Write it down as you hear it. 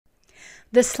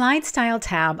The Slide Style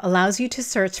tab allows you to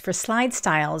search for slide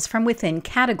styles from within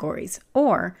categories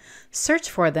or search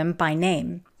for them by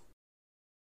name.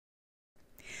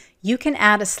 You can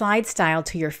add a slide style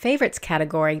to your Favorites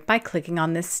category by clicking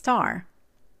on this star.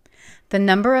 The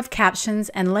number of captions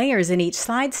and layers in each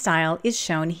slide style is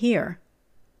shown here.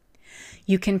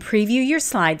 You can preview your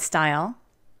slide style,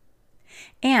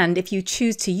 and if you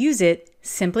choose to use it,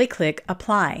 simply click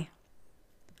Apply.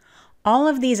 All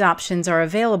of these options are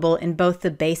available in both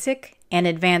the basic and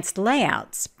advanced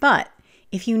layouts, but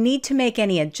if you need to make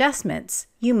any adjustments,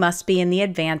 you must be in the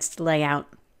advanced layout.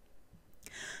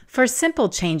 For simple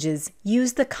changes,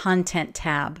 use the Content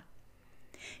tab.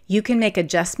 You can make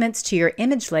adjustments to your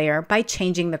image layer by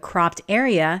changing the cropped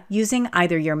area using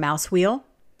either your mouse wheel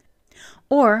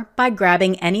or by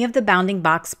grabbing any of the bounding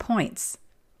box points.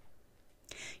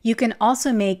 You can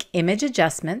also make image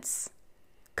adjustments,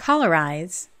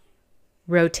 colorize,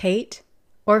 rotate,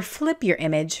 or flip your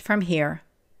image from here.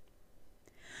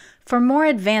 For more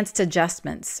advanced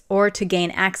adjustments or to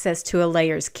gain access to a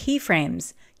layer's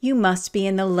keyframes, you must be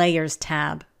in the Layers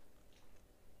tab.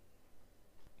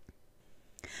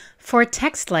 For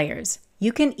text layers,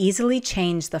 you can easily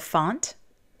change the font,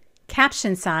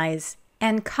 caption size,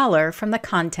 and color from the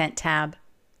Content tab.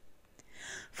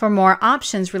 For more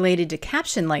options related to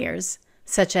caption layers,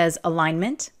 such as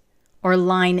alignment or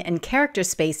line and character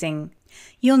spacing,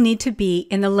 you'll need to be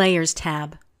in the Layers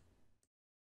tab.